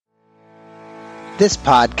This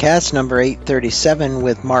podcast, number 837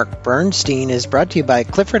 with Mark Bernstein, is brought to you by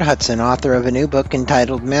Clifford Hudson, author of a new book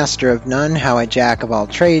entitled Master of None, How a Jack of All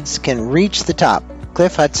Trades Can Reach the Top.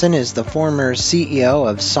 Cliff Hudson is the former CEO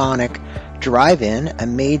of Sonic Drive-In, a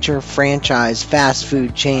major franchise fast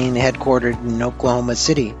food chain headquartered in Oklahoma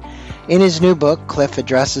City. In his new book, Cliff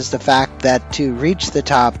addresses the fact that to reach the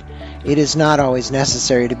top, it is not always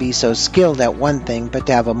necessary to be so skilled at one thing, but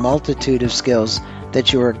to have a multitude of skills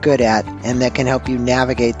that you are good at and that can help you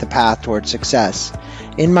navigate the path toward success.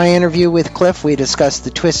 In my interview with Cliff, we discussed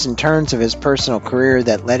the twists and turns of his personal career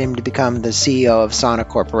that led him to become the CEO of Sonic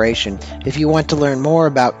Corporation. If you want to learn more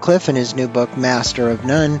about Cliff and his new book, Master of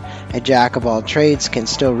None, A Jack of All Trades Can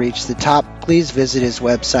Still Reach the Top, please visit his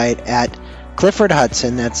website at Clifford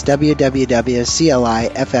Hudson, that's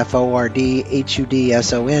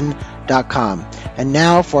www.cliffordhudson.com. And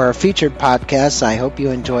now for our featured podcast, I hope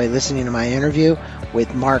you enjoy listening to my interview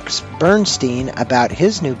with Mark Bernstein about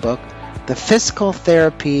his new book, The Fiscal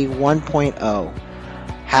Therapy 1.0.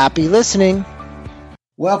 Happy listening.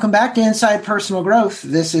 Welcome back to Inside Personal Growth.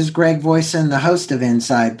 This is Greg Voisin, the host of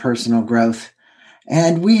Inside Personal Growth.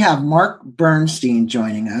 And we have Mark Bernstein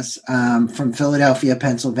joining us from Philadelphia,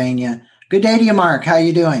 Pennsylvania. Good day to you, Mark. How are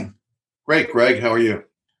you doing? Great, Greg. How are you?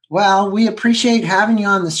 Well, we appreciate having you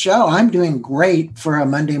on the show. I'm doing great for a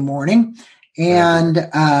Monday morning.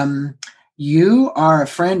 And you are a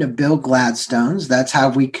friend of Bill Gladstone's. That's how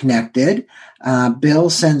we connected. Bill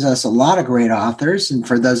sends us a lot of great authors. And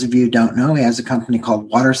for those of you who don't know, he has a company called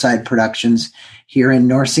Waterside Productions here in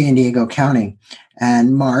North San Diego County.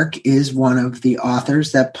 And Mark is one of the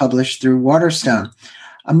authors that published through Waterstone.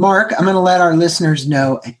 Mark, I'm going to let our listeners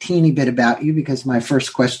know a teeny bit about you because my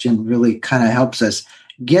first question really kind of helps us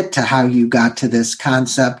get to how you got to this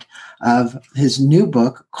concept of his new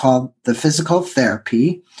book called The Fiscal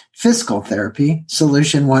Therapy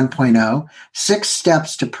Solution 1.0, 6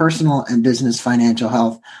 Steps to Personal and Business Financial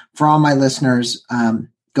Health. For all my listeners,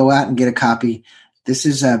 go out and get a copy. This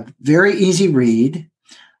is a very easy read.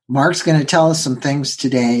 Mark's going to tell us some things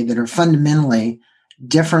today that are fundamentally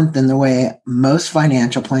different than the way most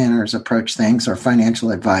financial planners approach things or financial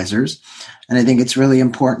advisors. And I think it's really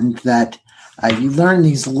important that you learn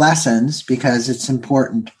these lessons because it's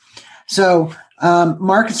important. So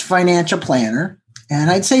Mark is a financial planner, and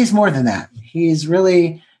I'd say he's more than that. He's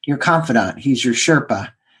really your confidant. He's your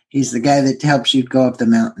Sherpa. He's the guy that helps you go up the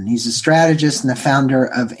mountain. He's a strategist and the founder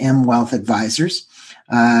of M Wealth Advisors,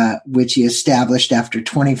 which he established after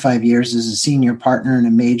 25 years as a senior partner in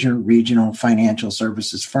a major regional financial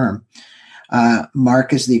services firm.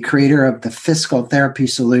 Mark is the creator of the Fiscal Therapy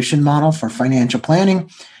Solution model for financial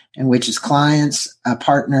planning, in which his clients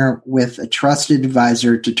partner with a trusted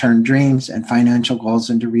advisor to turn dreams and financial goals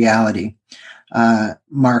into reality.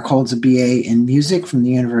 Mark holds a BA in music from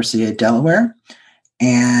the University of Delaware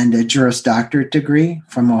and a Juris Doctorate degree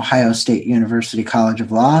from Ohio State University College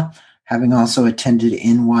of Law, having also attended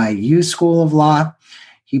NYU School of Law.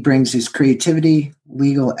 He brings his creativity,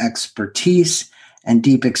 legal expertise, and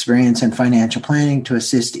deep experience in financial planning to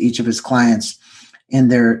assist each of his clients in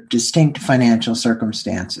their distinct financial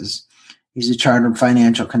circumstances. He's a chartered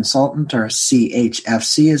financial consultant, or a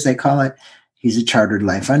CHFC as they call it. He's a chartered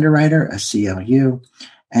life underwriter, a CLU,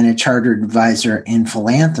 and a chartered advisor in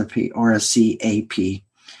philanthropy, or a CAP.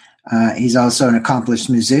 He's also an accomplished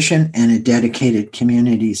musician and a dedicated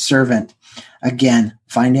community servant. Again,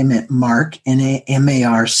 find him at Mark,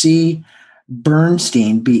 N-A-M-A-R-C,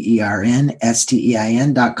 Bernstein,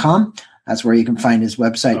 BERNSTEIN.com. That's where you can find his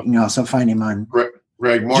website. You can also find him on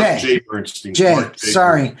Greg, Mark J. Bernstein. Mark J.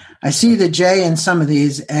 Sorry. I see the J in some of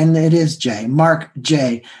these, and it is J. Mark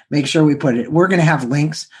J. Make sure we put it. We're going to have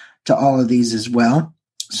links to all of these as well.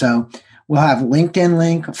 So we'll have LinkedIn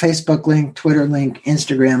link, Facebook link, Twitter link,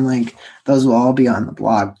 Instagram link. Those will all be on the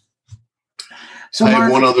blog. So I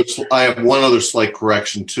have one other slight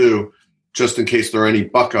correction too, just in case there are any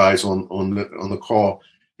Buckeyes on the call.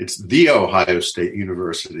 It's the Ohio State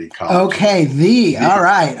University College. Okay, all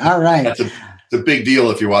right. That's a big deal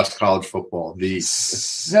if you watch college football.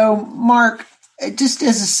 So, Mark, just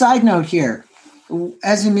as a side note here,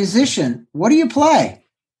 as a musician, what do you play?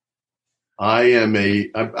 I'm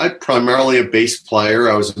primarily a bass player.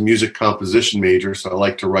 I was a music composition major, so I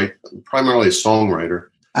like to write. I'm primarily a songwriter.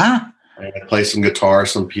 I play some guitar,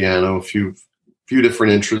 some piano, a few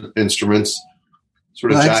different instruments.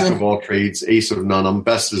 Sort of jack of all trades, ace of none. I'm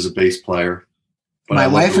best as a bass player. My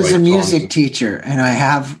wife is a music teacher, and I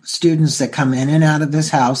have students that come in and out of this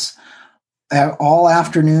house all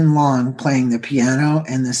afternoon long playing the piano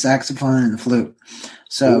and the saxophone and the flute.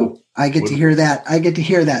 So I get to hear that. I get to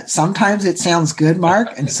hear that. Sometimes it sounds good,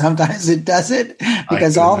 Mark, and sometimes it doesn't,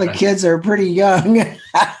 because all the kids are pretty young.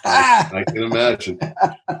 I can imagine.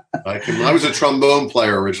 I was a trombone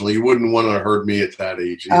player originally. You wouldn't want to have heard me at that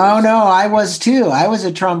age either. Oh, no, I was too. I was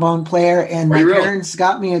a trombone player, and my parents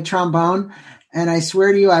got me a trombone, and I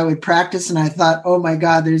swear to you, I would practice, and I thought, oh, my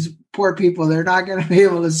God, there's poor people. They're not going to be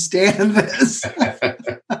able to stand this.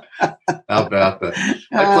 How about that?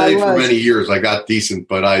 I played for many years. I got decent,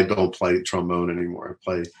 but I don't play trombone anymore. I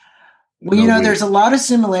play. Well, there's a lot of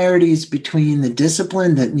similarities between the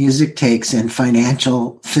discipline that music takes and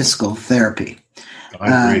financial fiscal therapy.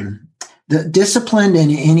 I agree. The discipline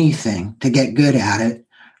in anything to get good at it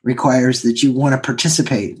requires that you want to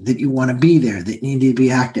participate, that you want to be there, that you need to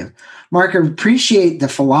be active. Mark, I appreciate the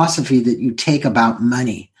philosophy that you take about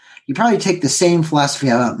money. You probably take the same philosophy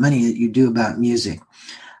about money that you do about music.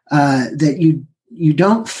 That you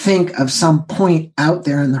don't think of some point out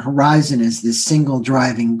there in the horizon as this single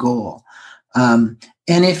driving goal. And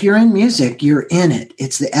if you're in music, you're in it.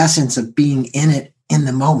 It's the essence of being in it in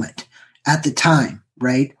the moment at the time,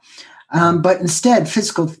 right? But instead,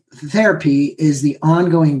 physical therapy is the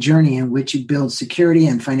ongoing journey in which you build security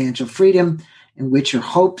and financial freedom, in which your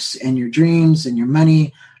hopes and your dreams and your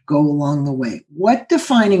money go along the way. What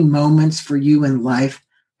defining moments for you in life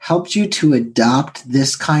helped you to adopt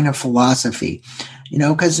this kind of philosophy?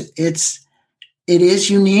 Because it is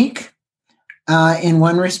unique in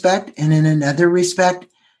one respect, and in another respect,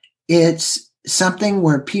 it's something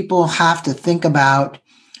where people have to think about,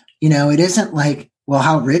 it isn't like, well,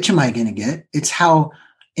 how rich am I going to get? It's how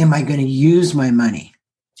am I going to use my money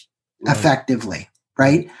effectively,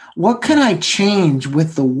 right? What can I change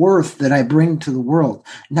with the worth that I bring to the world?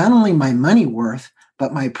 Not only my money worth,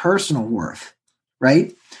 but my personal worth,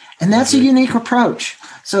 right? And that's a unique approach.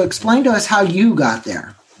 So explain to us how you got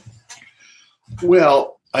there.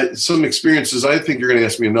 Well, some experiences. I think you're going to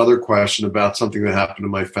ask me another question about something that happened to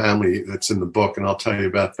my family that's in the book, and I'll tell you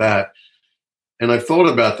about that. And I thought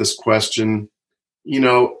about this question.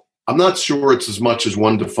 I'm not sure it's as much as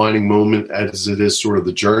one defining moment as it is sort of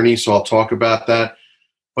the journey, so I'll talk about that.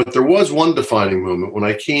 But there was one defining moment when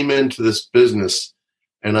I came into this business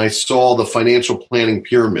and I saw the financial planning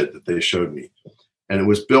pyramid that they showed me. And it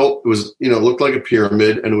was built, it looked like a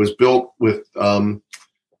pyramid, and it was built with,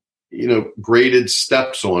 graded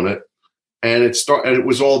steps on it. And it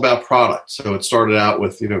was all about product. So it started out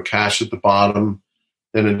with, cash at the bottom.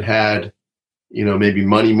 Then it had, maybe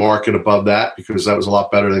money market above that, because that was a lot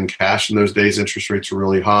better than cash in those days. Interest rates were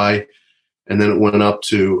really high. And then it went up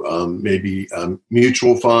to maybe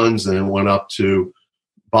mutual funds. Then it went up to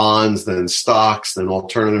bonds, then stocks, then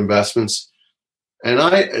alternative investments. And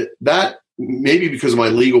that maybe because of my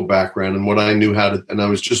legal background and what I knew how to, and I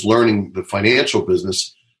was just learning the financial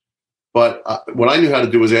business, but what I knew how to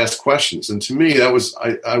do was ask questions. And to me, I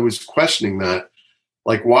was questioning that.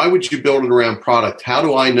 Like, why would you build it around product? How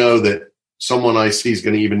do I know that someone I see is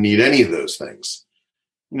going to even need any of those things?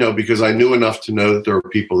 Because I knew enough to know that there are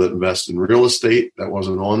people that invest in real estate that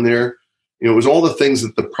wasn't on there. It was all the things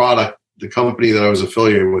that the company that I was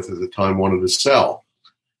affiliated with at the time wanted to sell.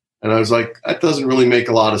 And I was like, that doesn't really make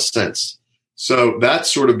a lot of sense. So that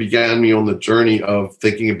sort of began me on the journey of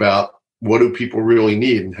thinking about, what do people really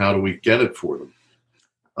need and how do we get it for them?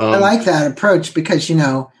 I like that approach because,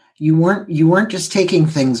 you weren't just taking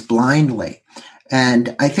things blindly.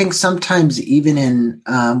 And I think sometimes even in,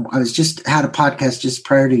 I had a podcast just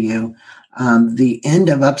prior to you. The End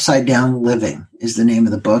of Upside Down Living is the name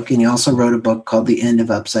of the book. And you also wrote a book called The End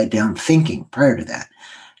of Upside Down Thinking prior to that.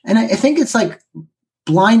 And I think it's like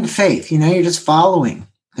blind faith, you're just following.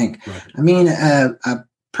 Right. I mean, a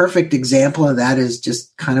perfect example of that is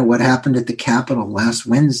just kind of what happened at the Capitol last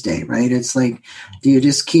Wednesday, right? It's like, do you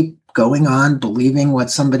just keep going on believing what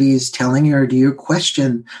somebody is telling you, or do you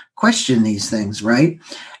question these things, right?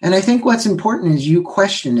 And I think what's important is you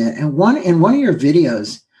question it. And in one of your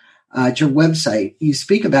videos at your website, you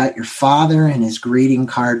speak about your father and his greeting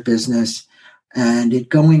card business and it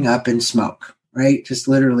going up in smoke, right? Just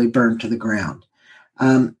literally burned to the ground.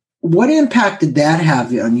 What impact did that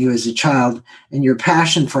have on you as a child and your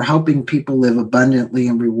passion for helping people live abundantly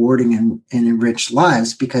and rewarding and enriched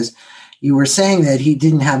lives? Because you were saying that he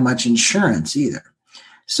didn't have much insurance either.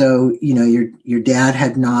 So, your dad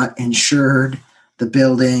had not insured the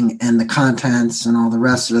building and the contents and all the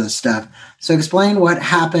rest of the stuff. So explain what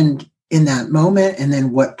happened in that moment and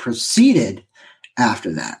then what proceeded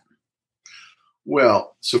after that.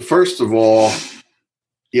 Well, so first of all,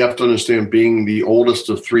 you have to understand, being the oldest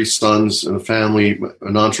of three sons in a family,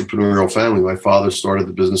 an entrepreneurial family, my father started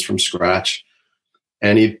the business from scratch,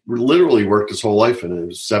 and he literally worked his whole life in it. It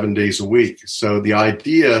was 7 days a week. So the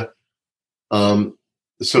idea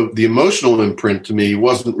So the emotional imprint to me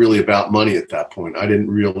wasn't really about money at that point.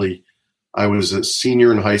 I was a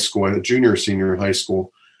senior in high school, a junior senior in high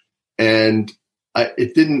school. And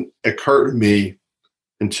it didn't occur to me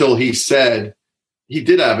until he said he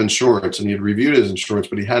ddid have insurance and he had reviewed his insurance,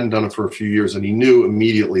 but he hadn't done it for a few years. And he knew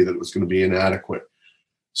immediately that it was going to be inadequate.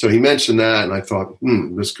 So he mentioned that. And I thought,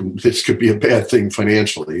 this could be a bad thing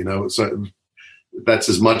financially, So that's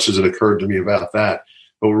as much as it occurred to me about that.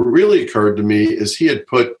 But what really occurred to me is he had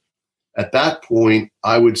put, at that point,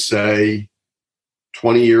 I would say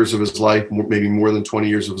 20 years of his life, maybe more than 20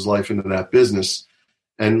 years of his life into that business,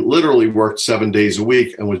 and literally worked 7 days a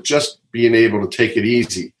week and was just being able to take it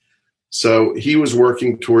easy. So he was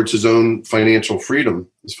working towards his own financial freedom,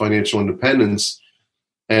 his financial independence.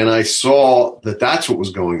 And I saw that that's what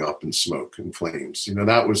was going up in smoke and flames.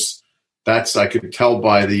 I could tell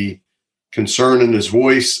by the concern in his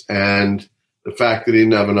voice and the fact that he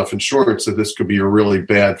didn't have enough insurance that this could be a really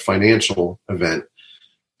bad financial event,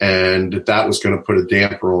 and that was going to put a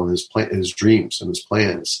damper on his dreams and his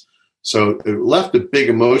plans. So it left a big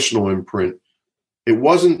emotional imprint. It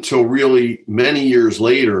wasn't until really many years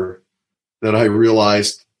later that I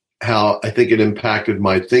realized how I think it impacted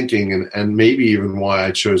my thinking and maybe even why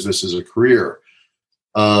I chose this as a career.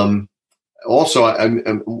 Also,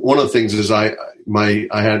 one of the things is I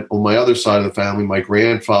had on my other side of the family, my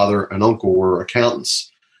grandfather and uncle were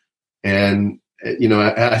accountants, and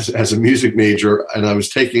as a music major, and I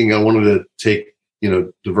wanted to take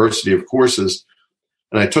diversity of courses,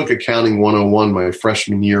 and I took Accounting 101 my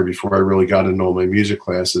freshman year before I really got into all my music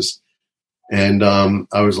classes, and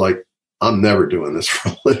I was like, I'm never doing this for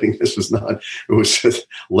a living. It was just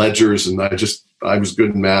ledgers, and I was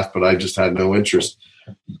good in math, but I just had no interest.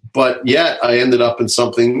 But yet I ended up in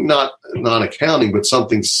something not accounting, but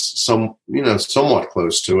something somewhat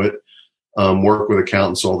close to it. Work with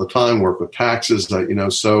accountants all the time, work with taxes,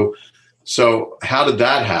 so how did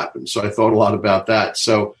that happen? So I thought a lot about that.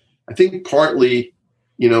 So I think partly,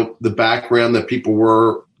 the background that people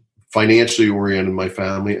were financially oriented in my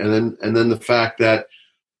family, and then the fact that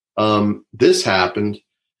this happened.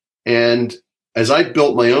 And as I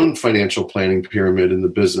built my own financial planning pyramid in the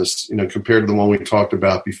business, compared to the one we talked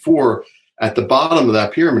about before, at the bottom of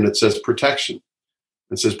that pyramid, it says protection.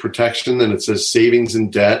 It says protection, then it says savings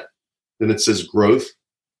and debt, then it says growth,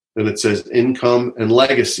 then it says income and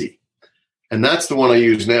legacy. And that's the one I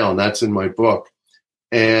use now, and that's in my book.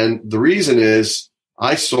 And the reason is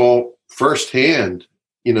I saw firsthand,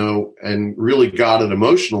 and really got it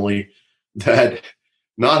emotionally, that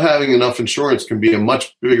not having enough insurance can be a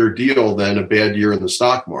much bigger deal than a bad year in the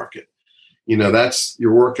stock market.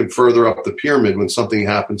 You're working further up the pyramid when something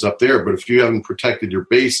happens up there. But if you haven't protected your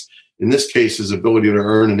base, in this case, his ability to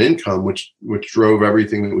earn an income, which drove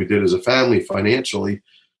everything that we did as a family financially,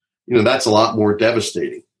 that's a lot more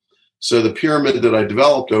devastating. So the pyramid that I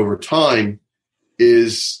developed over time I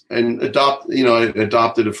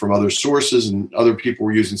adopted it from other sources, and other people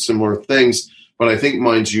were using similar things. But I think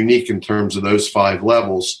mine's unique in terms of those 5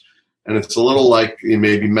 levels. And it's a little like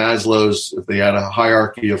maybe Maslow's, if they had a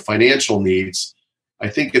hierarchy of financial needs, I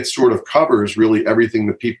think it sort of covers really everything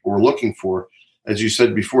that people were looking for. As you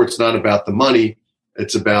said before, it's not about the money.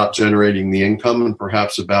 It's about generating the income and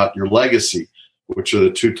perhaps about your legacy, which are the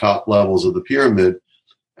 2 top levels of the pyramid.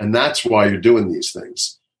 And that's why you're doing these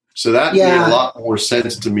things. So that made a lot more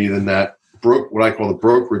sense to me than that what I call the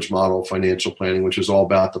brokerage model of financial planning, which is all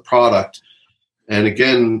about the product. And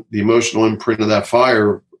again, the emotional imprint of that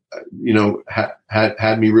fire,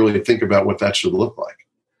 had me really think about what that should look like.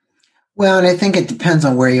 Well, and I think it depends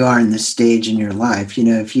on where you are in this stage in your life.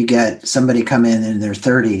 If you get somebody come in their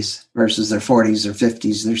 30s versus their 40s or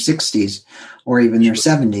 50s, their 60s, or even their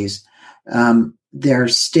 70s, their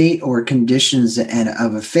state or conditions and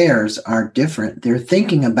of affairs are different. They're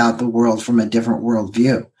thinking about the world from a different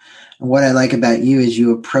worldview. And what I like about you is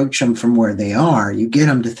you approach them from where they are. You get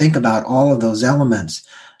them to think about all of those elements,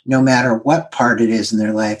 no matter what part it is in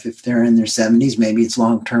their life. If they're in their 70s, maybe it's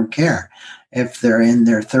long-term care. If they're in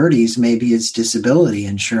their 30s, maybe it's disability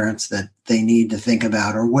insurance that they need to think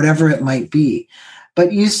about, or whatever it might be.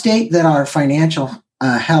 But you state that our financial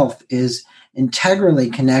health is integrally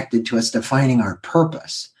connected to us defining our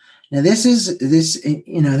purpose. Now,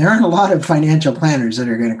 there aren't a lot of financial planners that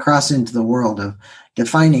are going to cross into the world of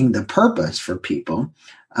defining the purpose for people,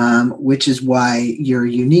 which is why you're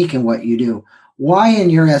unique in what you do. Why, in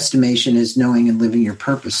your estimation, is knowing and living your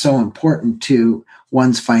purpose so important to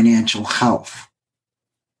one's financial health?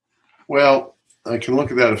 Well, I can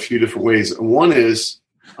look at that a few different ways. One is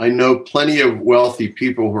I know plenty of wealthy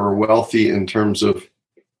people who are wealthy in terms of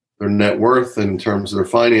their net worth, in terms of their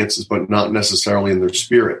finances, but not necessarily in their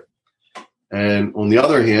spirit. And on the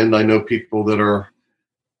other hand, I know people that are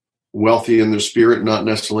wealthy in their spirit, not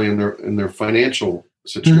necessarily in their financial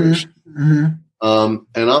situation. And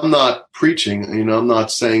I'm not preaching, I'm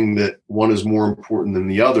not saying that one is more important than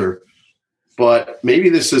the other, but maybe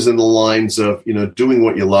this is in the lines of, doing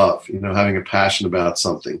what you love, having a passion about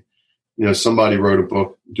something. Somebody wrote a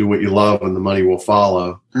book, Do What You Love and the Money Will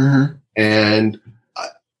Follow. And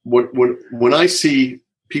when I see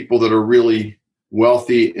people that are really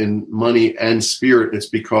wealthy in money and spirit, it's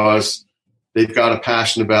because they've got a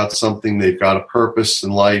passion about something. They've got a purpose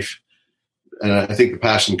in life. And I think the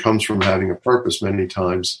passion comes from having a purpose many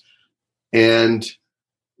times. And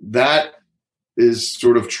that is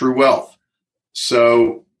sort of true wealth.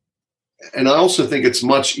 So, and I also think it's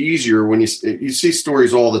much easier when you see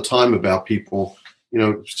stories all the time about people,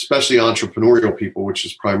 especially entrepreneurial people, which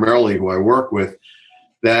is primarily who I work with,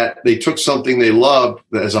 that they took something they loved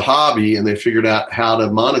as a hobby and they figured out how to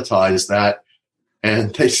monetize that.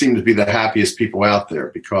 And they seem to be the happiest people out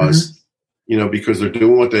there because they're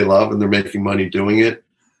doing what they love and they're making money doing it.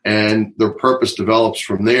 And their purpose develops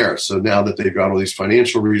from there. So now that they've got all these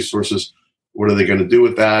financial resources, what are they going to do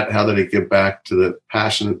with that? How do they give back to the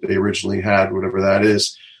passion that they originally had, whatever that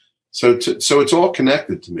is? So it's all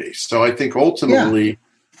connected to me. So I think ultimately,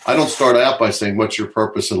 I don't start out by saying, what's your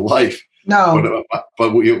purpose in life? No.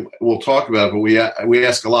 But we'll talk about it. But we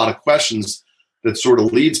ask a lot of questions that sort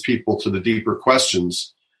of leads people to the deeper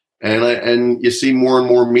questions. And you see more and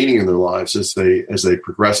more meaning in their lives as they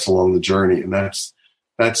progress along the journey. And that's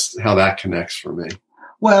how that connects for me.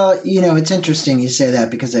 Well, it's interesting you say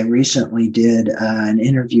that because I recently did an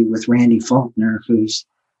interview with Randy Faulkner, who's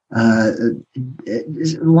a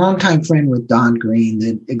longtime friend with Don Green,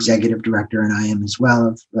 the executive director, and I am as well,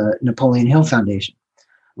 of the Napoleon Hill Foundation.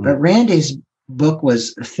 But Randy's book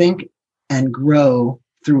was Think and Grow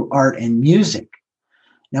Through Art and Music.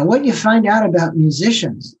 Now, what you find out about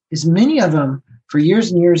musicians is many of them, for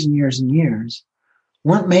years and years and years and years,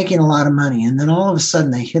 weren't making a lot of money. And then all of a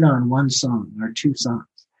sudden they hit on one song or two songs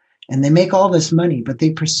and they make all this money, but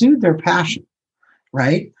they pursued their passion,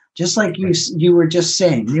 right? Just like you were just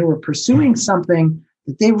saying, they were pursuing something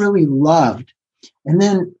that they really loved. And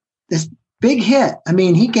then this big hit,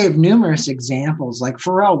 he gave numerous examples, like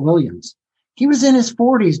Pharrell Williams. He was in his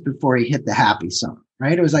 40s before he hit the Happy song,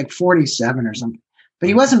 right? It was like 47 or something, but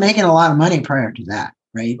he wasn't making a lot of money prior to that,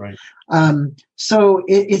 right? So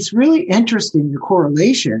it's really interesting, the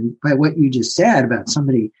correlation by what you just said about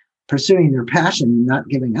somebody pursuing their passion and not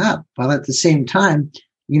giving up, while at the same time,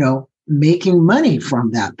 making money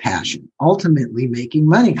from that passion, ultimately making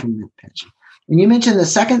money from that passion. And you mentioned the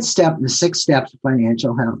second step in the 6 steps of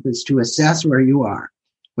financial health is to assess where you are.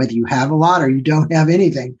 Whether you have a lot or you don't have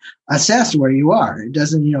anything, assess where you are. It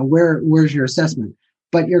doesn't, where's your assessment?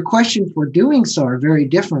 But your questions for doing so are very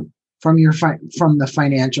different from from the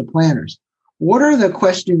financial planners. What are the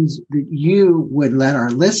questions that you would let our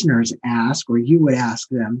listeners ask, or you would ask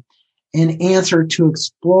them, and answer to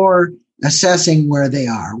explore assessing where they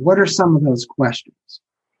are? What are some of those questions?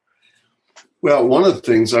 Well, one of the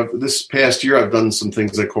things this past year, I've done some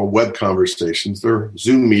things I call web conversations. They're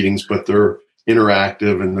Zoom meetings, but they're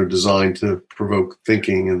interactive and they're designed to provoke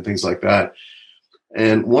thinking and things like that.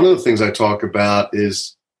 And one of the things I talk about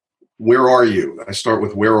is, where are you? I start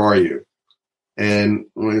with, where are you? And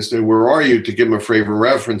when I say, where are you, to give them a frame of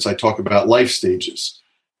reference, I talk about life stages.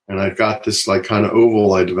 And I've got this like kind of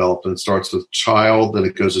oval I developed, and it starts with child, then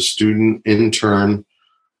it goes to student, intern,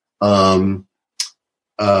 then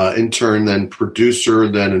producer,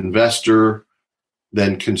 then investor,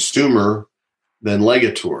 then consumer, then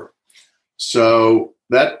legator. So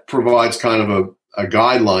that provides kind of a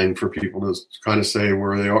guideline for people to kind of say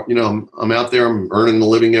where they are. I'm out there, I'm earning a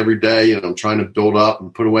living every day, and I'm trying to build up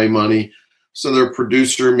and put away money. So they're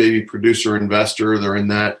producer, maybe producer, investor, they're in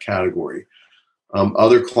that category.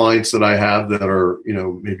 Other clients that I have that are,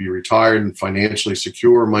 maybe retired and financially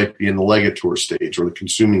secure might be in the legator stage or the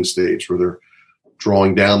consuming stage, where they're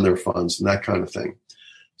drawing down their funds and that kind of thing.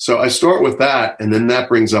 So I start with that, and then that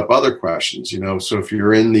brings up other questions, So if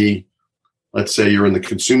you're let's say you're in the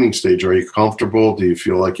consuming stage, are you comfortable? Do you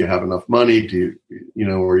feel like you have enough money? Do you,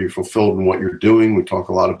 are you fulfilled in what you're doing? We talk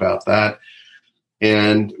a lot about that.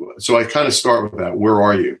 And so I kind of start with that. Where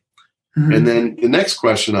are you? Mm-hmm. And then the next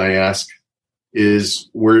question I ask is,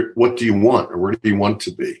 what do you want, or where do you want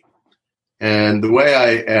to be? And the way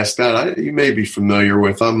I ask that, you may be familiar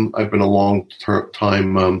with, I've been a long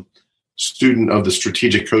time student of the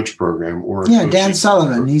Strategic Coach Program. Dan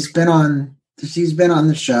Sullivan. Program. He's been on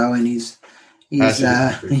the show, and he's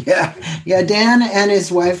Dan and his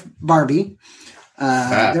wife Barbie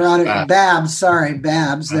They're out of Babs. Sorry,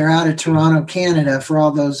 Babs. They're out of Toronto, Canada. For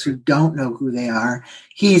all those who don't know who they are,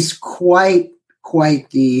 he's quite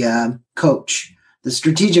the coach, the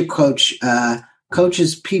strategic coach.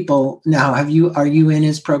 Coaches people. Now, are you in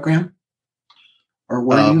his program, or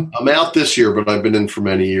were you? I'm out this year, but I've been in for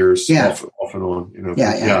many years, off and on.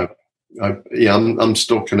 I'm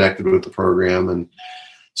still connected with the program, and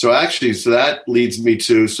so that leads me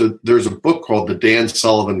to there's a book called The Dan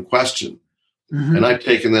Sullivan Question. Mm-hmm. And I've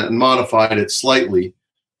taken that and modified it slightly,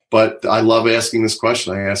 but I love asking this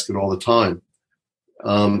question. I ask it all the time.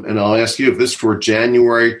 And I'll ask you, if this were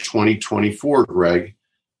January 2024, Greg,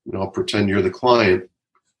 I'll pretend you're the client,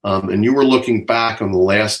 and you were looking back on the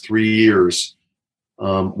last 3 years,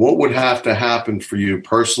 what would have to happen for you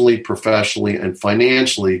personally, professionally, and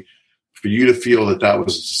financially for you to feel that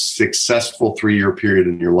was a successful 3-year period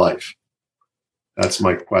in your life? That's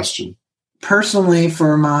my question. Personally,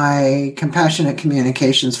 for my Compassionate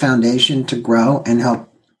Communications Foundation to grow and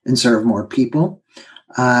help and serve more people.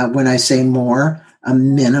 When I say more, a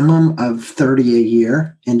minimum of 30 a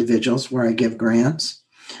year individuals where I give grants.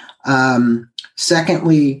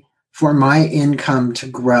 Secondly, for my income to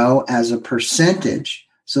grow as a percentage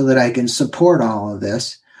so that I can support all of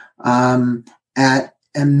this at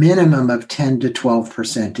a minimum of 10 to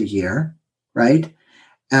 12% a year, right?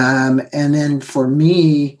 And then for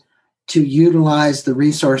me, to utilize the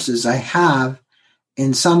resources I have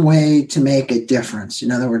in some way to make a difference.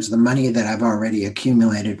 In other words, the money that I've already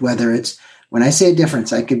accumulated, whether it's, when I say a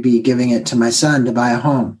difference, I could be giving it to my son to buy a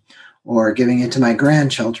home, or giving it to my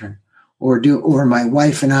grandchildren, or my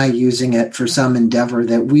wife and I using it for some endeavor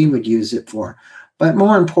that we would use it for. But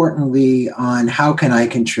more importantly, on how can I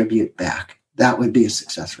contribute back? That would be a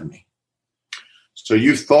success for me. So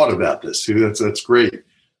you've thought about this. See, that's great.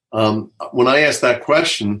 When I asked that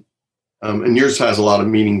question, and yours has a lot of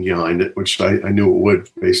meaning behind it, which I knew it would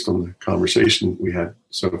based on the conversation we had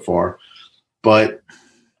so far. But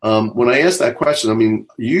when I ask that question,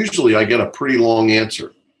 usually I get a pretty long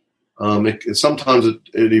answer. Sometimes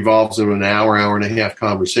it evolves into an hour and a half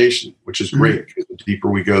conversation, which is great, because the deeper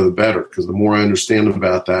we go, the better, because the more I understand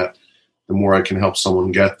about that, the more I can help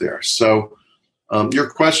someone get there. So your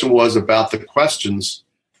question was about the questions,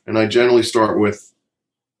 and I generally start with,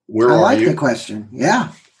 where are you? I like the question,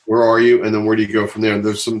 yeah. Where are you? And then where do you go from there? And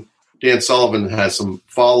Dan Sullivan has some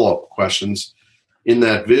follow-up questions. In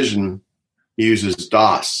that vision, he uses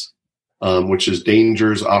DOS, which is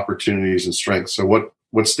dangers, opportunities, and strengths. So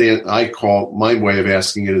I call my way of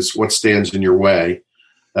asking it is, what stands in your way?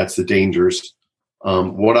 That's the dangers.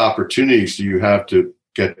 What opportunities do you have to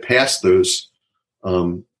get past those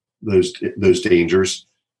dangers?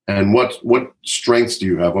 And what strengths do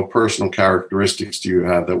you have? What personal characteristics do you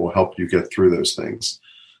have that will help you get through those things?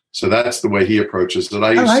 So that's the way he approaches it.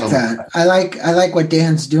 I like that. I like what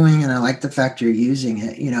Dan's doing, and I like the fact you're using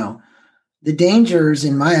it. The dangers,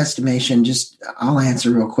 in my estimation, I'll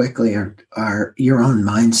answer real quickly, are your own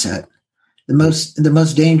mindset. The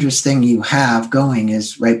most dangerous thing you have going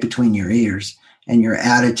is right between your ears and your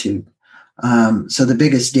attitude. So the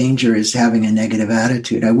biggest danger is having a negative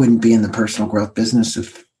attitude. I wouldn't be in the personal growth business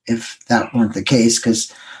if that weren't the case,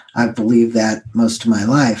 because I've believed that most of my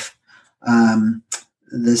life.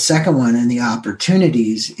 The second one, and the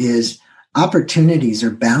opportunities are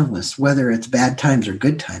boundless, whether it's bad times or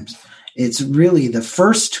good times. It's really the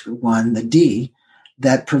first one, the D,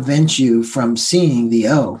 that prevents you from seeing the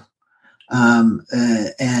O,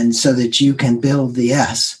 and so that you can build the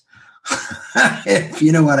S, if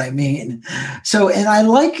you know what I mean. So, and I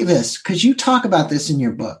like this because you talk about this in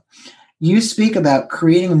your book. You speak about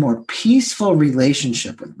creating a more peaceful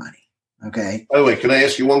relationship with money. Okay. By the way, can I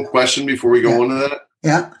ask you one question before we go on to that?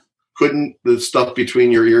 Yeah. Couldn't the stuff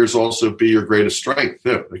between your ears also be your greatest strength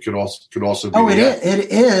too? It could also be. Oh, it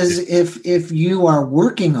is if you are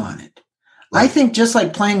working on it. Right. I think just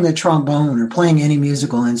like playing the trombone or playing any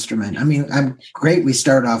musical instrument. I'm great. We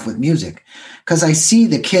start off with music because I see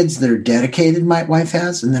the kids that are dedicated, my wife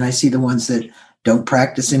has, and then I see the ones that don't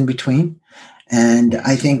practice in between. And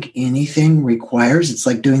I think anything requires, it's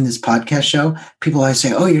like doing this podcast show. People always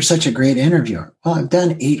say, oh, you're such a great interviewer. Well, I've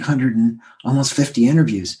done 800 and almost 50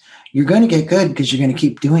 interviews. You're going to get good because you're going to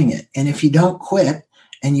keep doing it. And if you don't quit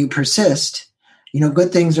and you persist,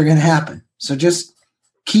 good things are going to happen. So just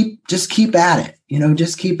keep at it,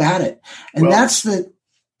 just keep at it. And that's the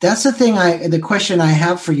thing the question I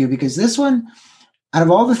have for you, because this one, out of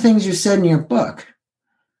all the things you said in your book,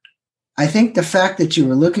 I think the fact that you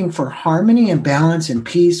were looking for harmony and balance and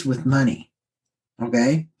peace with money.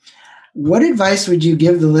 Okay. What advice would you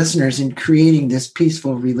give the listeners in creating this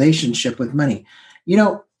peaceful relationship with money?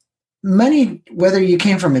 money, whether you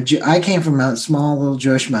came from I came from a small little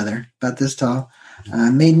Jewish mother, about this tall,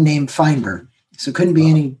 maiden name Feinberg. So couldn't be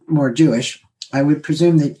any more Jewish. I would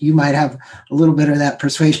presume that you might have a little bit of that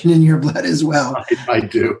persuasion in your blood as well. I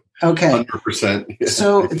do. Okay. 100%. Yeah.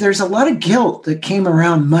 So there's a lot of guilt that came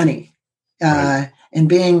around money and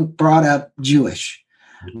being brought up Jewish.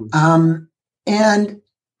 Mm-hmm. And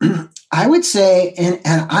I would say, and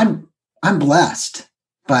I'm blessed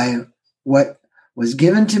by what was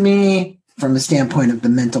given to me from a standpoint of the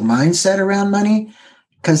mental mindset around money,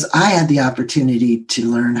 because I had the opportunity to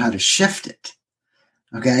learn how to shift it.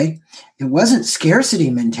 Okay. It wasn't scarcity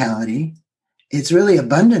mentality. It's really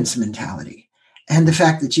abundance mentality. And the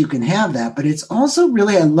fact that you can have that, but it's also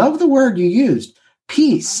really, I love the word you used,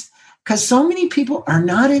 peace, because so many people are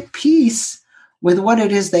not at peace with what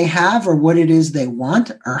it is they have or what it is they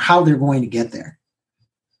want or how they're going to get there.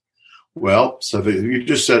 Well, so you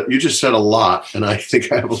just said a lot, and I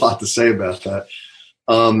think I have a lot to say about that.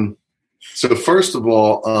 So first of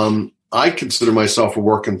all, I consider myself a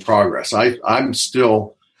work in progress. I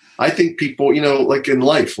think people, like in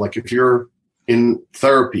life, like if you're in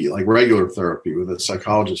therapy, like regular therapy with a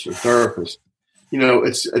psychologist or therapist,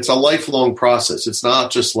 it's a lifelong process. It's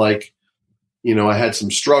not just like, I had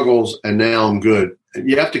some struggles and now I'm good.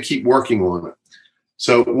 You have to keep working on it.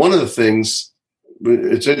 So one of the things,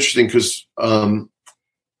 it's interesting because, when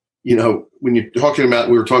you're talking about,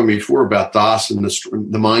 we were talking before about Das, and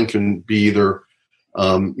the mind can be either,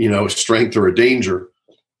 a strength or a danger.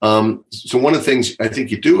 So one of the things I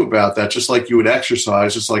think you do about that, just like you would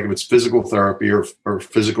exercise, just like if it's physical therapy or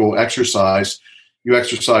physical exercise, you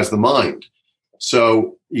exercise the mind.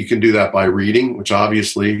 So you can do that by reading, which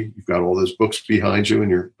obviously you've got all those books behind you in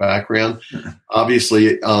your background.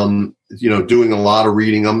 Obviously, doing a lot of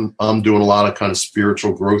reading. I'm doing a lot of kind of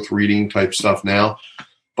spiritual growth reading type stuff now.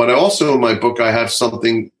 But I also, in my book, I have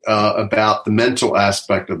something about the mental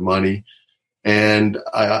aspect of money. And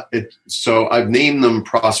so I've named them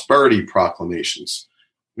prosperity proclamations,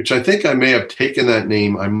 which I think I may have taken that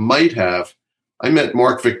name. I might have. I met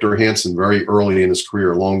Mark Victor Hansen very early in his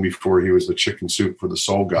career, long before he was the chicken soup for the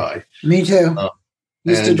soul guy. Me too.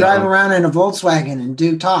 Used to drive around in a Volkswagen and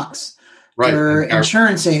do talks for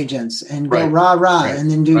insurance agents and go rah, rah, and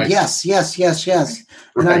then do yes.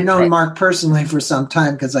 And I've known Mark personally for some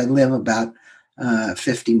time because I live about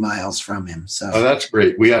 50 miles from him. So that's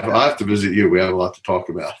great. I have to visit you. We have a lot to talk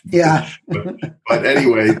about. Yeah. but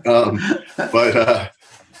anyway,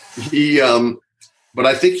 but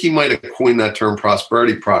I think he might have coined that term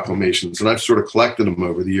prosperity proclamations. And I've sort of collected them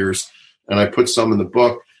over the years, and I put some in the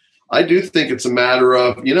book. I do think it's a matter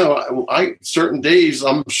of, certain days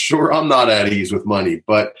I'm sure I'm not at ease with money,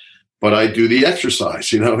 but I do the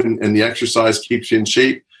exercise, and the exercise keeps you in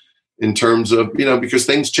shape. In terms of, because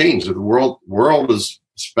things change. The world is,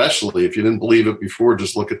 especially if you didn't believe it before,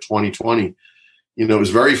 just look at 2020. It was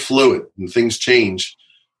very fluid and things change.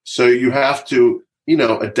 So you have to,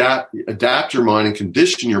 adapt your mind and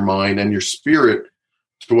condition your mind and your spirit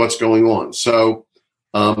to what's going on. So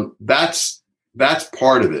that's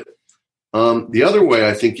part of it. The other way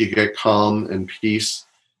I think you get calm and peace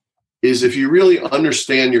is if you really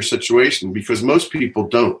understand your situation, because most people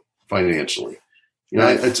don't financially.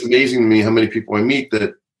 It's amazing to me how many people I meet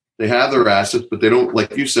that they have their assets, but they don't,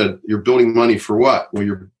 like you said, you're building money for what? Well,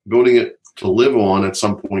 you're building it to live on at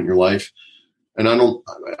some point in your life. And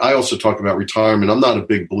I also talk about retirement. I'm not a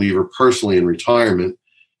big believer personally in retirement.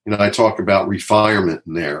 I talk about refirement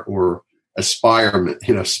in there, or aspire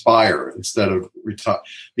instead of retire,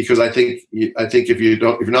 because I think if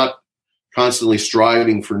you're not constantly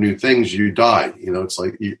striving for new things, you die. It's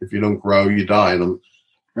like if you don't grow, you die.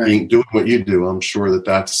 And doing what you do, I'm sure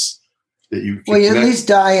that you. Well, you at least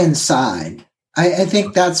die inside. I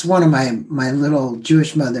think that's one of my little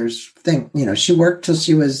Jewish mother's thing. She worked till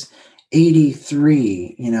she was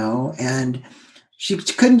 83. And she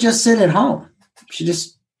couldn't just sit at home. She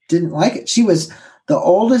just didn't like it. She was the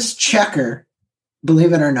oldest checker,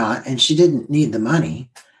 believe it or not, and she didn't need the money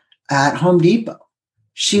at Home Depot.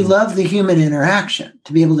 She loved the human interaction,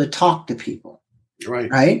 to be able to talk to people.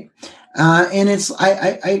 Right. And it's,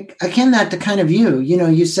 I akin that to kind of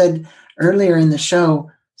you said earlier in the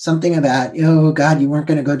show something about, oh God, you weren't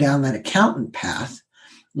going to go down that accountant path,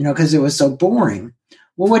 because it was so boring.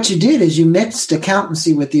 Well, what you did is you mixed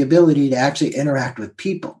accountancy with the ability to actually interact with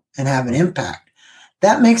people and have an impact.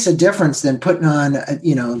 That makes a difference than putting on,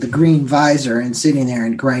 the green visor and sitting there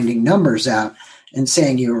and grinding numbers out and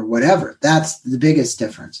saying you or whatever. That's the biggest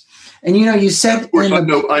difference. And, you said, of course, I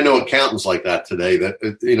know accountants like that today that,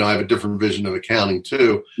 I have a different vision of accounting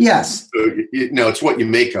too. Yes. So, it's what you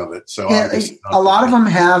make of it. So a lot of them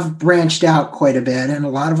have branched out quite a bit, and a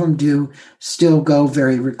lot of them do still go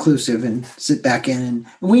very reclusive and sit back in. And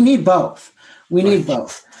we need both. We need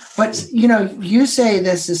both. But, you say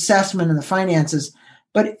this assessment of the finances,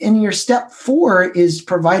 but in your step 4 is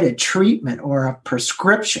provide a treatment or a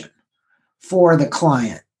prescription for the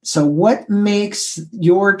client. So what makes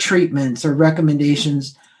your treatments or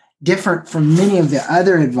recommendations different from many of the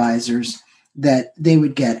other advisors that they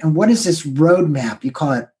would get? And what is this roadmap? You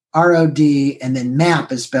call it ROD, and then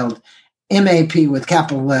MAP is spelled MAP with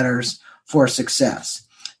capital letters for success.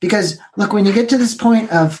 Because look, when you get to this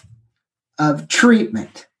point of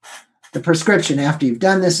treatment, the prescription, after you've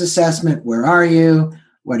done this assessment, where are you?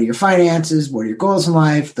 What are your finances? What are your goals in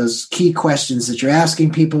life? Those key questions that you're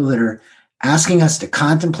asking people that are asking us to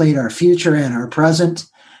contemplate our future and our present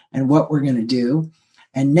and what we're going to do.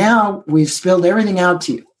 And now we've spilled everything out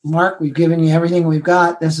to you. Mark, we've given you everything we've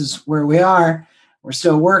got. This is where we are. We're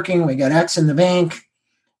still working. We got X in the bank.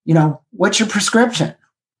 What's your prescription?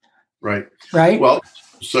 Right. Well,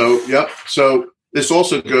 so this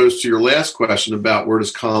also goes to your last question about where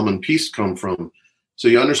does calm and peace come from. So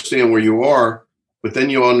you understand where you are, but then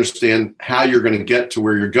you understand how you're going to get to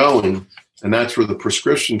where you're going. And that's where the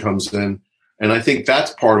prescription comes in. And I think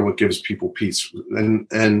that's part of what gives people peace.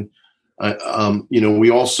 And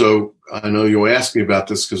we also, I know you'll ask me about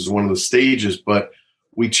this because it's one of the stages, but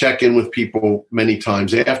we check in with people many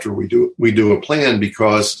times after we do a plan,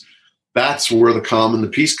 because that's where the calm and the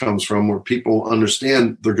peace comes from, where people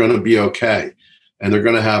understand they're going to be okay. And they're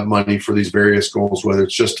going to have money for these various goals, whether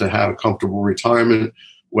it's just to have a comfortable retirement,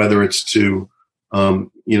 whether it's to,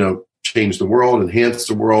 change the world, enhance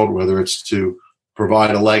the world, whether it's to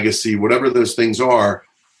provide a legacy, whatever those things are,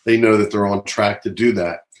 they know that they're on track to do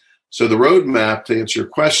that. So the roadmap, to answer your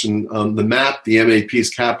question, the MAP, the MAP is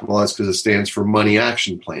capitalized because it stands for Money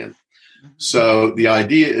Action Plan. So the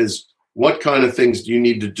idea is, what kind of things do you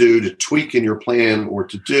need to do to tweak in your plan or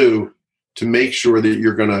to do to make sure that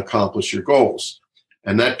you're going to accomplish your goals?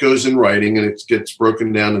 And that goes in writing, and it gets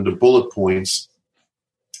broken down into bullet points.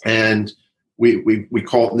 And we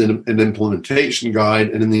call it an implementation guide.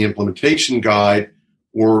 And in the implementation guide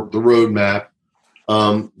or the roadmap,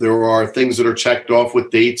 there are things that are checked off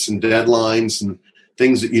with dates and deadlines and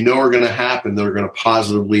things that are going to happen that are going to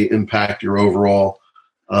positively impact your overall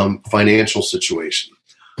financial situation.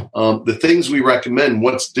 The things we recommend,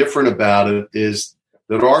 what's different about it is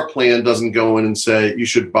that our plan doesn't go in and say you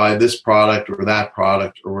should buy this product or that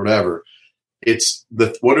product or whatever. It's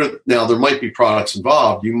now there might be products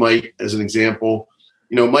involved. You might, as an example,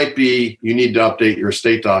 it might be you need to update your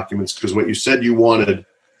estate documents because what you said you wanted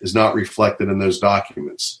is not reflected in those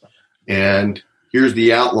documents. And here's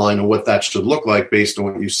the outline of what that should look like based on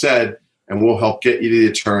what you said, and we'll help get you to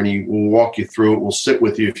the attorney. We'll walk you through it. We'll sit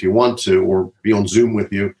with you if you want to, or be on Zoom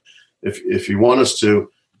with you if you want us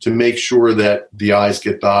to make sure that the I's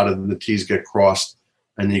get dotted and the T's get crossed,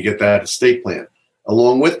 and you get that estate plan.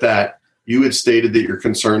 Along with that, you had stated that you're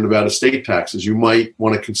concerned about estate taxes. You might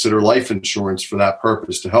want to consider life insurance for that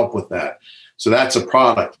purpose to help with that. So that's a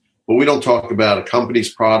product. But we don't talk about a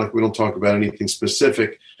company's product. We don't talk about anything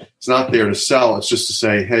specific. It's not there to sell. It's just to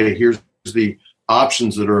say, hey, here's the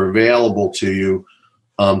options that are available to you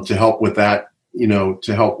to help with that,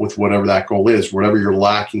 to help with whatever that goal is, whatever you're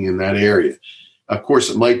lacking in that area. Of course,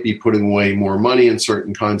 it might be putting away more money in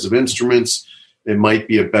certain kinds of instruments. It might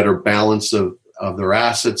be a better balance of their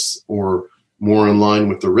assets or more in line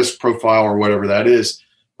with the risk profile or whatever that is.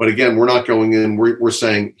 But again, we're not going in. We're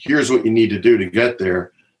saying, here's what you need to do to get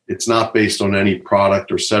there. It's not based on any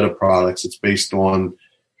product or set of products. It's based on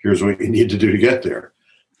here's what you need to do to get there.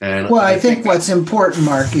 And well, I think what's important,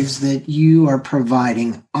 Mark, is that you are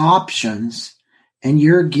providing options and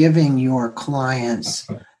you're giving your clients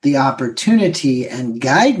the opportunity and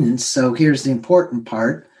guidance. So here's the important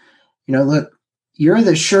part. Look, you're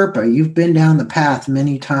the Sherpa. You've been down the path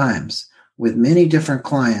many times with many different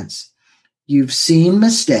clients. You've seen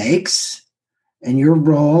mistakes and your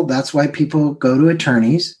role. That's why people go to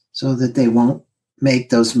attorneys, so that they won't make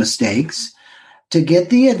those mistakes, to get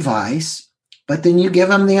the advice, but then you give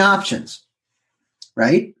them the options,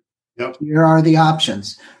 right? Yep. Here are the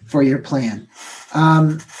options for your plan.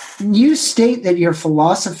 You state that your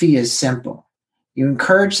philosophy is simple. You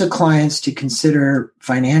encourage the clients to consider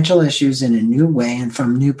financial issues in a new way and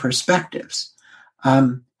from new perspectives.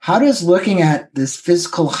 How does looking at this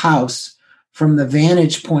physical house from the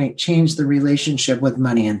vantage point change the relationship with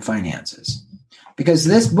money and finances? Because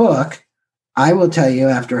this book, I will tell you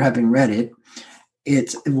after having read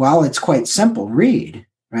it, while it's quite simple read,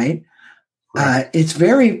 right? It's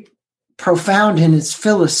very profound in its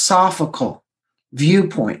philosophical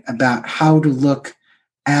viewpoint about how to look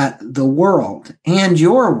at the world and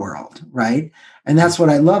your world, right? And that's what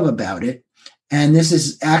I love about it. And this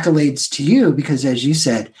is accolades to you because, as you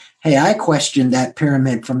said, hey, I questioned that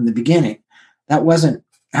pyramid from the beginning. That wasn't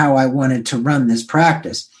how I wanted to run this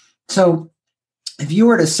practice. So if you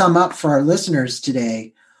were to sum up for our listeners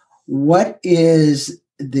today, what is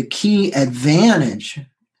the key advantage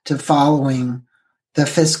to following the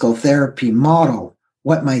fiscal therapy model?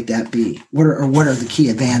 What might that be? What are the key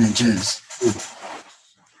advantages?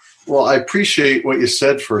 Well, I appreciate what you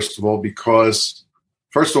said, first of all, because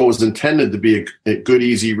first of all, it was intended to be a good,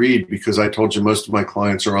 easy read because I told you most of my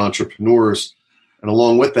clients are entrepreneurs. And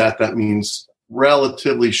along with that, that means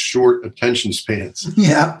relatively short attention spans.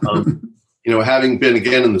 Yeah. Having been,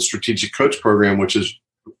 again, in the Strategic Coach Program, which is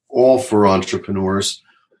all for entrepreneurs,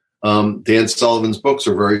 Dan Sullivan's books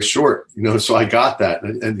are very short, so I got that.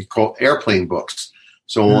 And they call airplane books.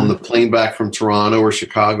 So on the plane back from Toronto or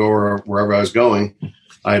Chicago or wherever I was going,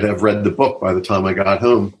 I'd have read the book by the time I got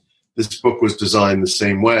home. This book was designed the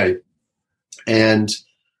same way. And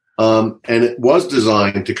it was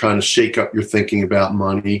designed to kind of shake up your thinking about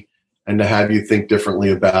money and to have you think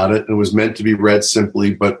differently about it. It was meant to be read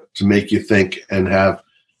simply, but to make you think and have,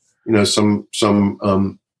 some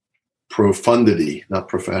profundity, not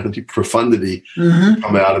profanity, profundity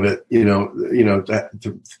come out of it,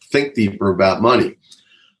 to think deeper about money.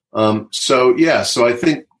 So I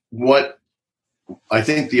think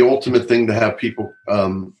the ultimate thing to have people,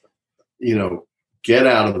 get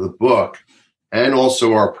out of the book and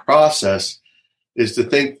also our process is to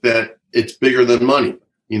think that it's bigger than money.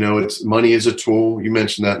 Money is a tool. You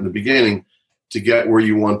mentioned that in the beginning to get where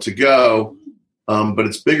you want to go. But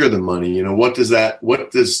it's bigger than money. What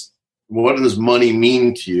does money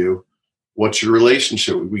mean to you? What's your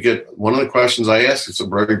relationship? We get one of the questions I ask is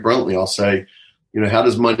very bluntly, I'll say, how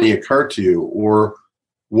does money occur to you? Or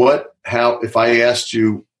if I asked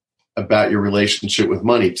you about your relationship with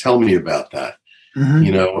money, tell me about that,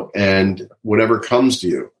 and whatever comes to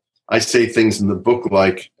you. I say things in the book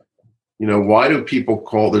like, why do people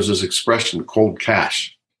there's this expression, cold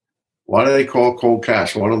cash. Why do they call it cold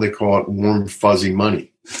cash? Why don't they call it warm, fuzzy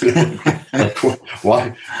money?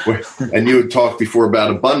 Why? And you had talked before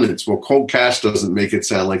about abundance. Well, cold cash doesn't make it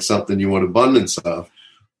sound like something you want abundance of,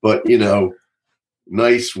 but,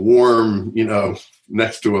 nice, warm,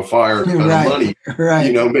 next to a fire kind of money,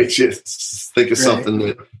 makes you think of something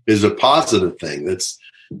that is a positive thing.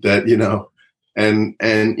 And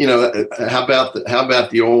how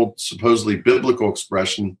about the old supposedly biblical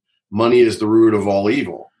expression, money is the root of all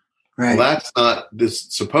evil. Right. Well, that's not this.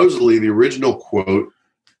 Supposedly the original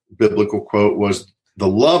biblical quote was, the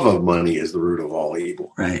love of money is the root of all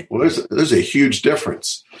evil. Right. Well, there's a huge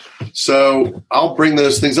difference. So I'll bring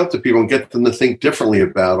those things up to people and get them to think differently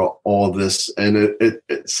about all of this. And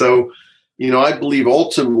I believe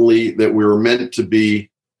ultimately that we were meant to be,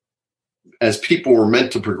 as people, we're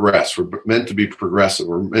meant to progress. We're meant to be progressive.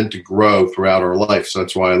 We're meant to grow throughout our life. So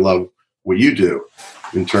that's why I love what you do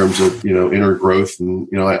in terms of, inner growth. And,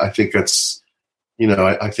 I think that's,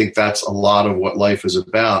 I think that's a lot of what life is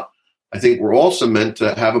about. I think we're also meant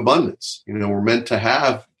to have abundance. We're meant to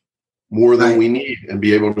have more than we need and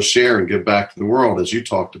be able to share and give back to the world, as you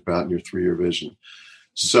talked about in your 3-year vision.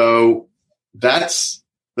 So those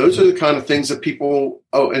are the kind of things that people,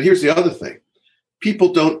 and here's the other thing.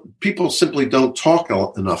 People simply don't talk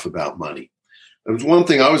enough about money. There was one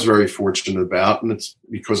thing I was very fortunate about, and it's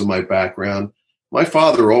because of my background. My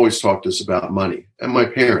father always talked to us about money, and my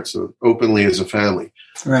parents openly as a family.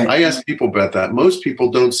 Right. I ask people about that. Most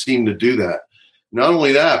people don't seem to do that. Not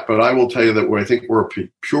only that, but I will tell you that I think we're a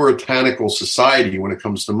puritanical society when it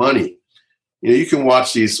comes to money. You can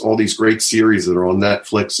watch all these great series that are on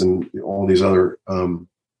Netflix and all these other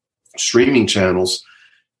streaming channels,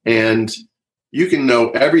 and you can know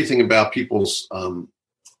everything about people's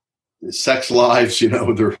sex lives,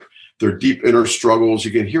 their deep inner struggles.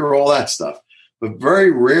 You can hear all that stuff. But very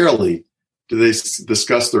rarely do they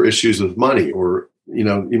discuss their issues with money, or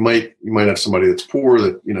you might have somebody that's poor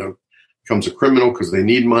that becomes a criminal because they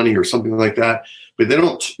need money or something like that. But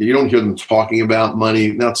you don't hear them talking about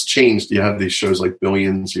money. Now it's changed. You have these shows like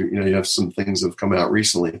Billions. You have some things that have come out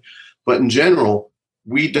recently, but in general,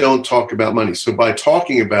 we don't talk about money. So by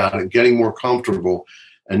talking about it, getting more comfortable,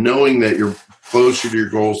 and knowing that you're closer to your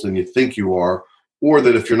goals than you think you are, or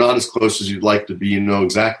that if you're not as close as you'd like to be, you know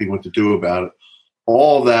exactly what to do about it.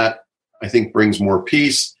 All that, I think, brings more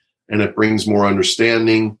peace, and it brings more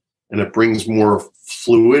understanding, and it brings more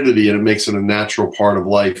fluidity, and it makes it a natural part of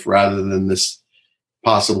life rather than this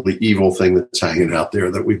possibly evil thing that's hanging out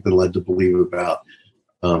there that we've been led to believe about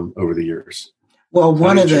over the years. Well,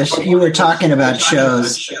 you were talking about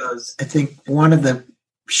shows. I think one of the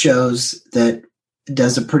shows that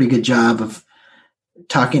does a pretty good job of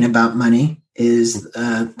talking about money is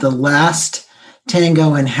The Last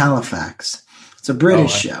Tango in Halifax. It's a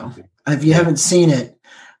British show. If you haven't seen it,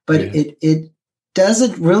 but it does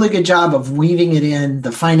a really good job of weaving it in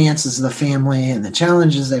the finances of the family and the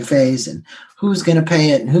challenges they face and who's going to pay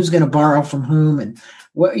it and who's going to borrow from whom and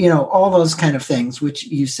what, all those kind of things, which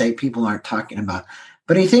you say people aren't talking about.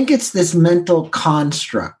 But I think it's this mental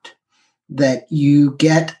construct that you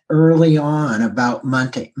get early on about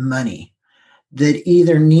money that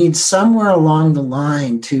either needs somewhere along the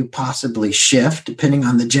line to possibly shift, depending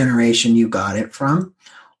on the generation you got it from,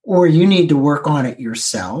 or you need to work on it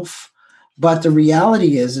yourself. But the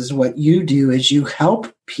reality is what you do is you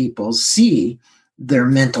help people see their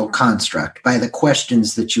mental construct by the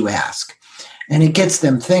questions that you ask. And it gets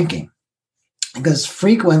them thinking, because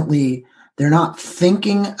frequently they're not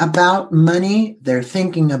thinking about money. They're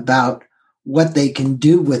thinking about what they can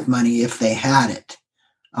do with money if they had it.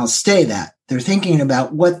 I'll say that. They're thinking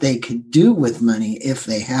about what they could do with money if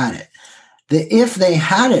they had it. The if they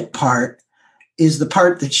had it part is the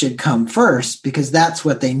part that should come first, because that's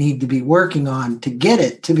what they need to be working on to get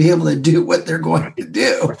it, to be able to do what they're going to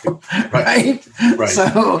do. Right.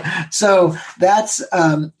 So that's,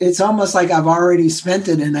 it's almost like I've already spent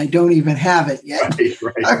it and I don't even have it yet.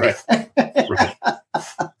 Right.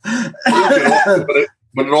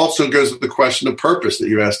 But it also goes to the question of purpose that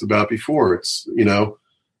you asked about before. It's,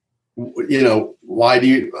 why do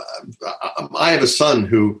you, I have a son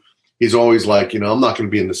who, he's always like, I'm not going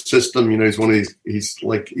to be in the system. He's one of these,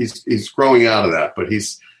 he's growing out of that, but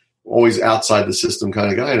he's always outside the system kind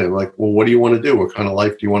of guy. And I'm like, well, what do you want to do? What kind of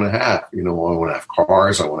life do you want to have? I want to have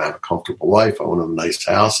cars. I want to have a comfortable life. I want to have a nice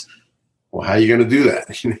house. Well, how are you going to do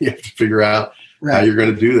that? You have to figure out how you're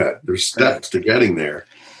going to do that. There's steps to getting there,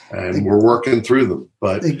 and we're working through them.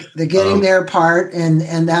 But the getting there part,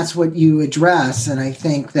 and that's what you address. And I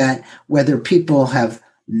think that whether people have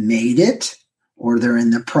made it, or they're in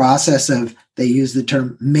the process of, they use the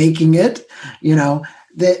term making it,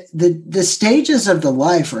 the stages of the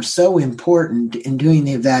life are so important in doing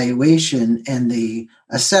the evaluation and the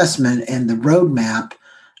assessment and the roadmap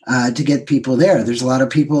to get people there. There's a lot of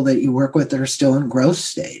people that you work with that are still in growth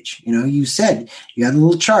stage. You said you had a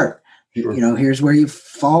little chart, Sure. Here's where you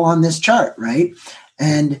fall on this chart, right?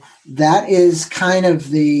 And that is kind of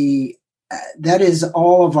that is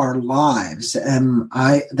all of our lives. And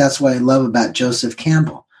that's what I love about Joseph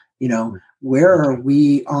Campbell. Where are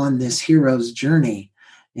we on this hero's journey?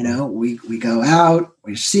 We go out,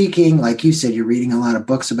 we're seeking, like you said, you're reading a lot of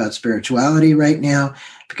books about spirituality right now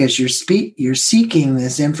because you're seeking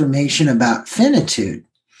this information about finitude.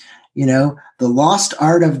 The lost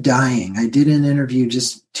art of dying. I did an interview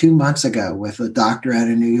just 2 months ago with a doctor out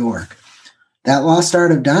of New York. That lost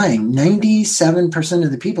art of dying, 97%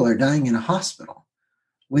 of the people are dying in a hospital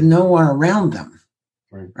with no one around them,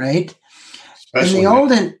 right? In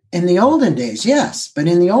the olden days, yes. But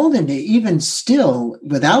in the olden days, even still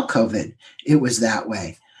without COVID, it was that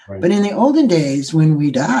way. Right. But in the olden days, when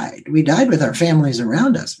we died with our families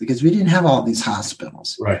around us because we didn't have all these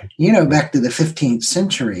hospitals, right? Back to the 15th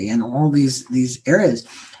century and all these areas.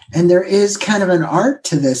 And there is kind of an art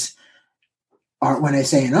to this. Art, when I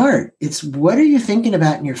say an art, it's what are you thinking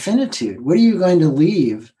about in your finitude? What are you going to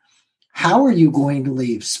leave? How are you going to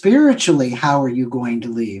leave? Spiritually, how are you going to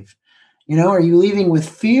leave? Are you leaving with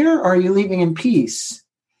fear or are you leaving in peace?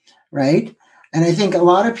 Right? And I think a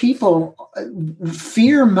lot of people,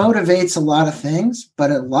 fear motivates a lot of things, but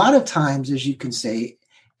a lot of times, as you can say,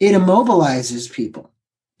 it immobilizes people,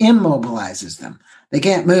 immobilizes them. They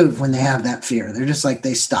can't move when they have that fear. They're just like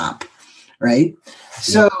they stop. Right.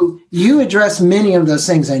 So you address many of those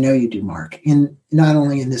things. I know you do, Mark, in not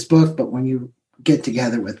only in this book, but when you get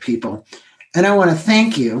together with people. And I want to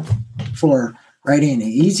thank you for writing an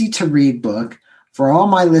easy to read book for all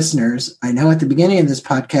my listeners. I know at the beginning of this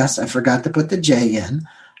podcast, I forgot to put the J in,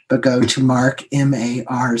 but go to Mark,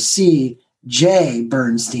 MARCJ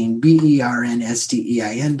Bernstein,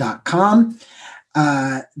 BERNSTEIN.com.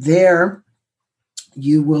 There,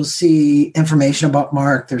 you will see information about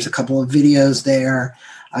Mark. There's a couple of videos there.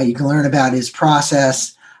 You can learn about his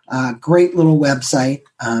process. Great little website.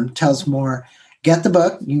 Tells more. Get the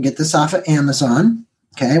book. You can get this off of Amazon.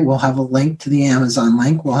 Okay. We'll have a link to the Amazon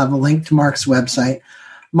link. We'll have a link to Mark's website.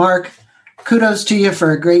 Mark, kudos to you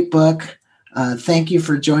for a great book. Thank you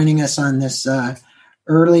for joining us on this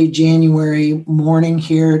early January morning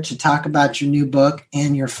here to talk about your new book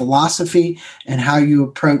and your philosophy and how you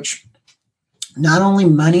approach not only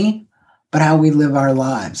money, but how we live our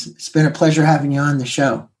lives. It's been a pleasure having you on the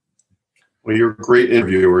show. Well, you're a great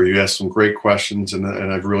interviewer. You asked some great questions, and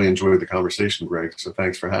I've really enjoyed the conversation, Greg. So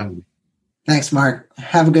thanks for having me. Thanks, Mark.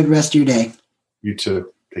 Have a good rest of your day. You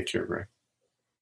too. Take care, Greg.